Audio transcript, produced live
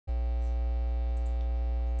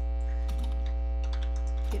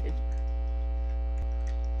complicated.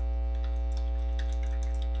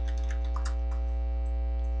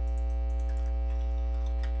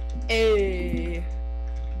 Hey.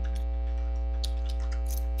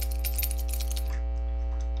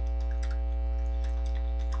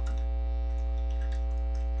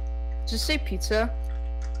 Just say pizza.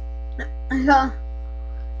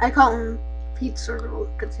 I call him Pizza Roll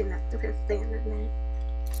because that's his standard name.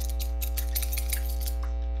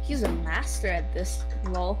 He's a master at this,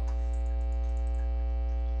 lol.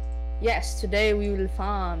 Yes, today we will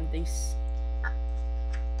farm this.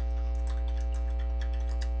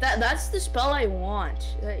 That's the spell I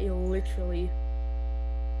want. I literally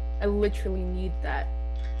need that.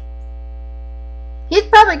 He's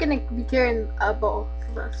probably gonna be carrying a bow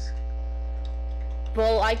for us.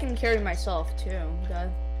 Well, I can carry myself too, God.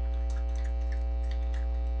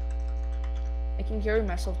 I can carry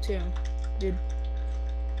myself too, dude.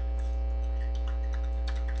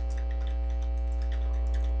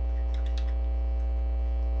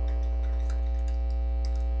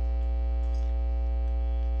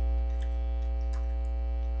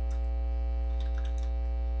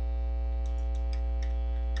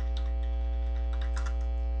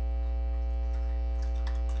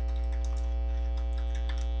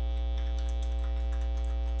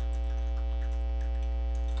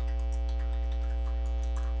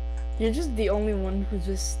 You're just the only one who's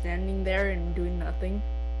just standing there and doing nothing.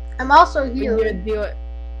 I'm also healing.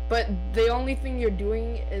 But the only thing you're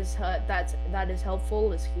doing is that is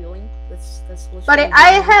helpful is healing. That's But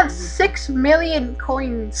I have 6 million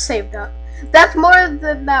coins saved up. That's more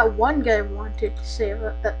than that one guy wanted to save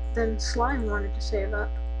up. Than Slime wanted to save up.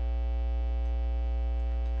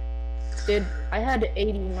 Dude, I had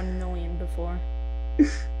 81 million before.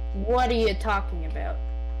 What are you talking about?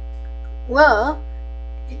 Well,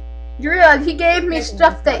 you realize he gave me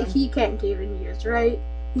stuff that he can't even use, right?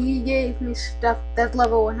 He gave me stuff that's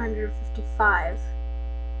level 155.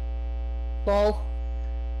 Lol.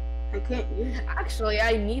 I can't use it. Actually,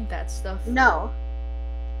 I need that stuff. No.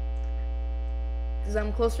 Because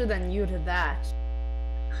I'm closer than you to that.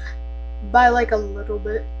 By like a little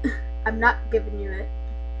bit. I'm not giving you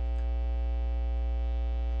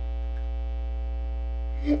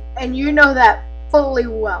it. And you know that fully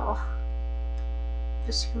well.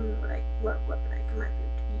 Just what weapon I might be able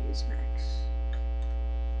to use next.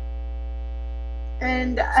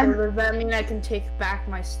 And so does that mean I can take back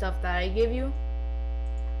my stuff that I gave you?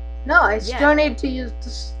 No, I still need to use the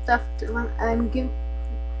stuff I'm giving.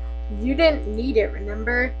 You didn't need it,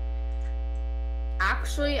 remember?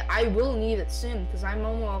 Actually, I will need it soon because I'm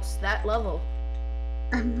almost that level.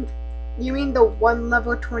 You mean the one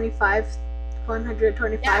level 125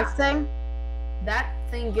 thing? That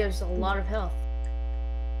thing gives a lot of health.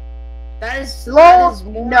 That is more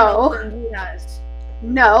health than he has.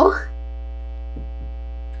 No.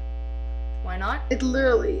 Why not? It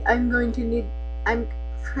literally,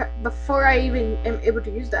 before I even am able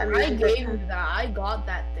to use that, I gave you that. I got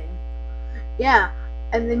that thing. Yeah,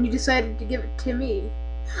 and then you decided to give it to me.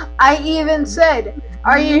 I even said,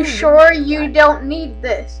 are you sure you don't need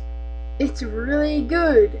this? It's really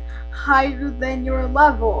good. Higher than your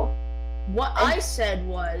level. What I said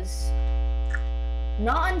was,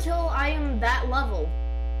 not until I am that level.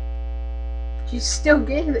 You still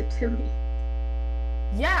gave it to me.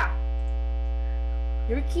 Yeah.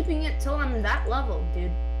 You're keeping it till I'm that level, dude.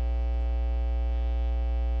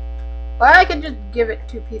 Or I could just give it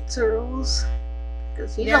to Pizza Rolls.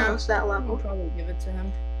 Because he's almost that level. I'll probably give it to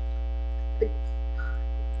him.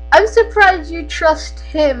 I'm surprised you trust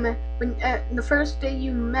him when the first day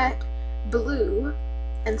you met Blue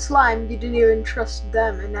and Slime, you didn't even trust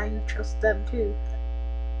them, and now you trust them too.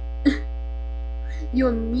 You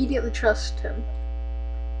immediately trust him.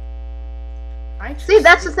 See,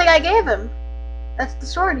 that's the thing I gave him. That's the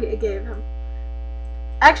sword I gave him.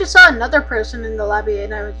 I actually saw another person in the lobby,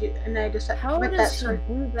 and I just how with that sword.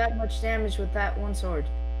 How does he do that much damage with that one sword?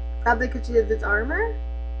 Probably because of his armor.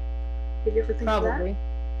 Did you ever think of that? Probably.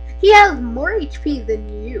 He has more HP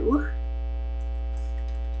than you.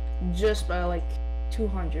 Just by like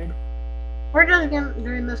 200. We're just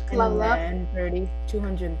doing this to level up.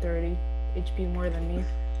 230 HP more than me.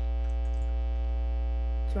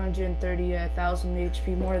 230,000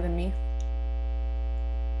 HP more than me.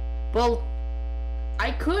 Well,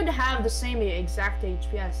 I could have the same exact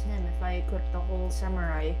HP as him if I equipped the whole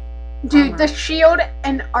samurai. Dude, armor. The shield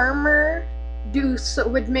and armor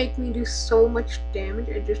would make me do so much damage.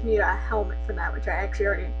 I just need a helmet for that, which I actually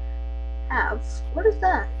already have. What is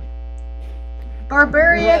that?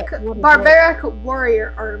 Barbaric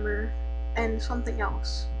warrior armor and something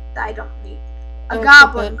else that I don't need. A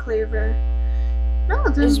goblin cleaver. No,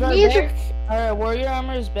 is barbaric or warrior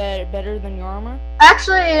armor is better than your armor?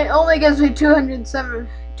 Actually, it only gives me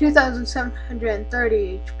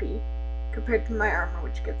 2,730 HP compared to my armor,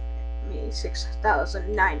 which gives me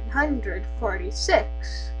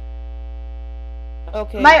 6,946.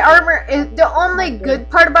 Okay. My armor is the only good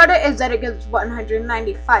part about it is that it gives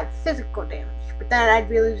 195 physical damage, but then I'd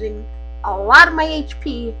be losing a lot of my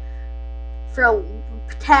HP for a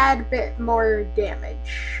tad bit more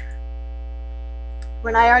damage.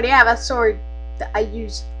 When I already have a sword that I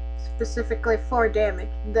use specifically for damage.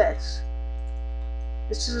 This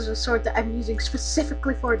is a sword that I'm using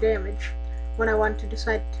specifically for damage when I want to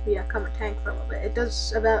decide to become a tank for a little bit. It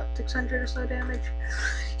does about 600 or so damage.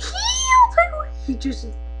 He just,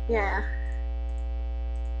 yeah.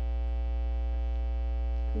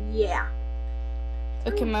 Yeah.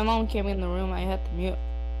 Okay, my mom came in the room. I had to mute.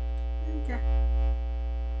 Okay.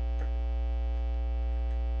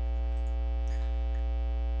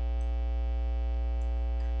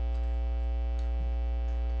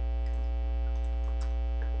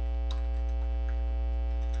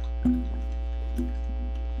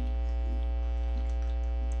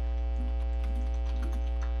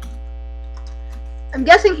 I'm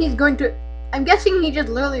guessing he's going to. I'm guessing he just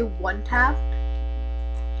literally one tapped.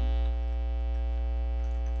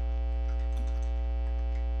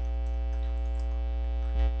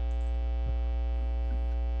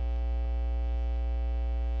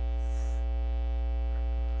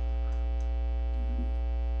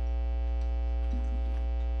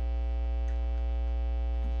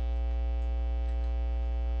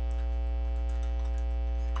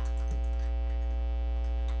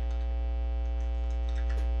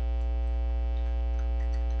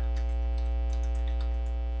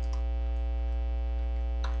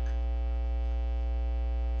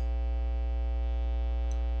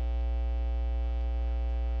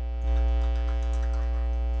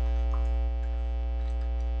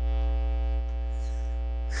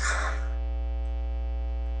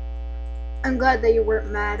 I'm glad that you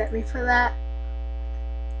weren't mad at me for that.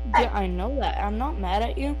 Yeah, I know that. I'm not mad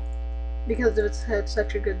at you. Because it's had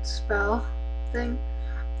such a good spell thing.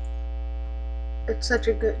 It's such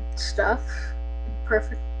a good stuff.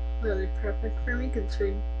 Perfect. Really perfect for me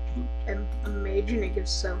considering I'm a mage and it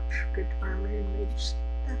gives so much good armor and mage stuff.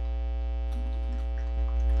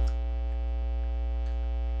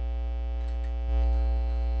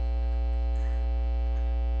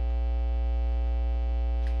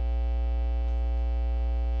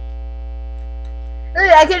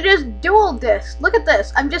 I can just dual this. Look at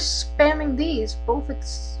this. I'm just spamming these both.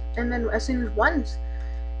 And then as soon as one's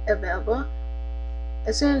available,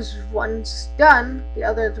 as soon as one's done, the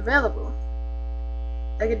other is available.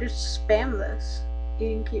 I can just spam this.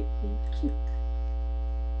 You can keep.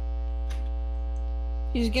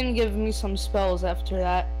 He's gonna give me some spells after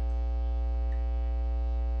that.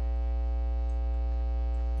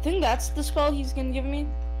 I think that's the spell he's gonna give me.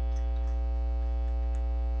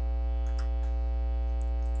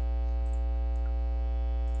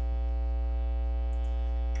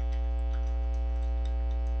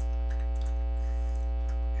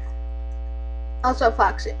 Also,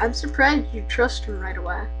 Foxy, I'm surprised you trust him right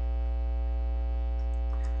away.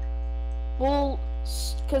 Well,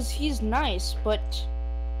 because he's nice, but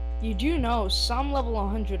you do know some level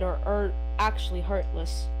 100 are actually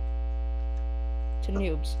heartless to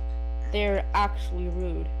noobs. They're actually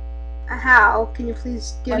rude. How? Can you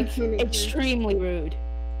please give me an extremely rude.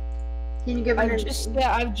 Can you give me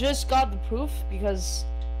I've just got the proof because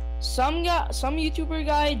some YouTuber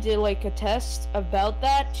guy did like a test about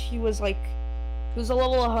that. He was a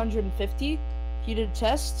level 150. He did a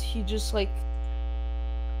test. He just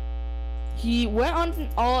he went on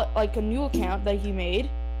a new account that he made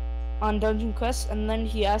on Dungeon Quest, and then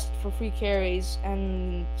he asked for free carries,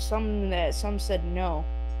 and some said no.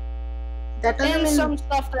 That doesn't and some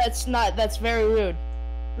stuff that's very rude.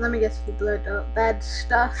 Let me guess, he blurred out bad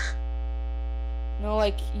stuff. No,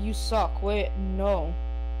 like, you suck. Wait, no.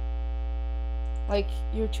 Like,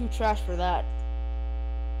 you're too trash for that.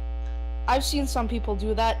 I've seen some people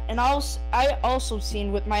do that, and I also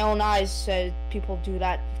seen with my own eyes people do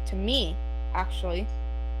that to me, actually.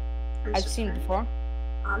 I've seen it before.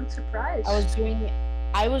 I'm surprised.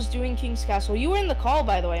 I was doing King's Castle. You were in the call,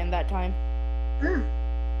 by the way, in that time.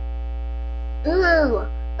 Ooh,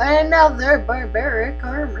 another barbaric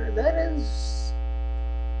armor. That is...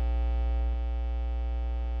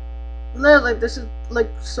 Literally, this is,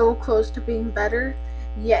 so close to being better,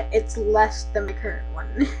 yet it's less than my current one.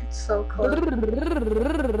 It's so close.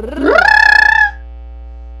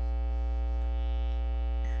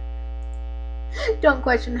 don't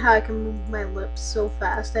question how I can move my lips so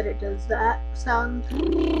fast that it does that sound.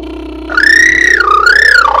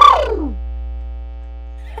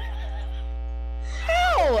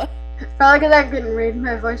 How? Probably because I couldn't read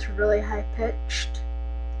my voice really high pitched.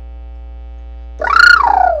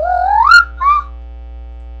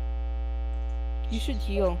 You should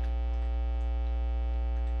heal.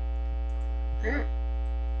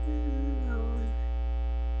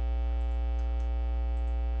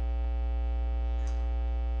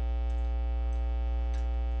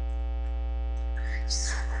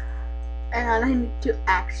 And I need to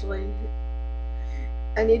actually.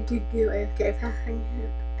 I need to do AFK passing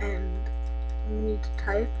and need to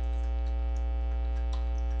type.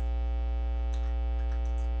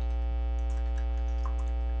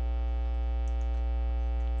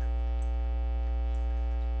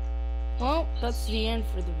 Well, that's the end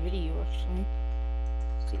for the video, actually.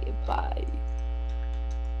 See you, bye.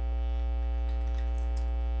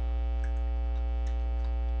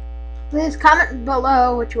 Please comment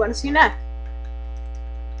below what you want to see next.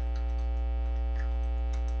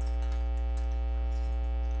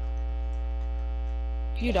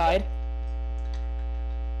 You died.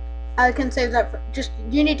 I can save that for just.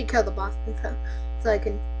 You need to kill the boss so I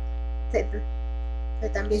can save them.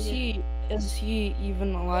 Let them be here. Is he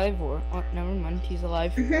even alive or? Oh, never mind. He's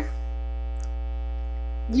alive.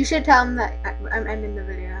 You should tell him that I'm ending the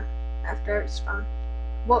video after it's spawn.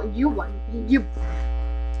 Well, you won. You.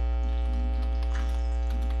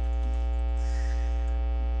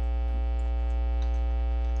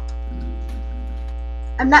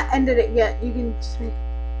 I'm not ended it yet. You can say.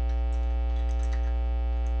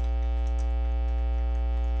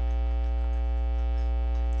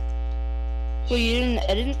 Well, you didn't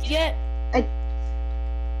edit it yet?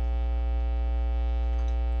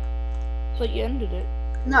 But you ended it.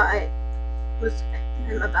 No,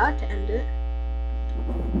 I'm about to end it.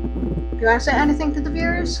 Do you want to say anything to the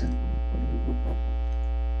viewers?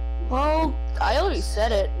 Well, I already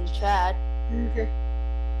said it in chat. Okay.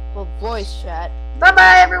 Well, voice chat. Bye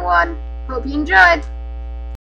bye, everyone. Hope you enjoyed.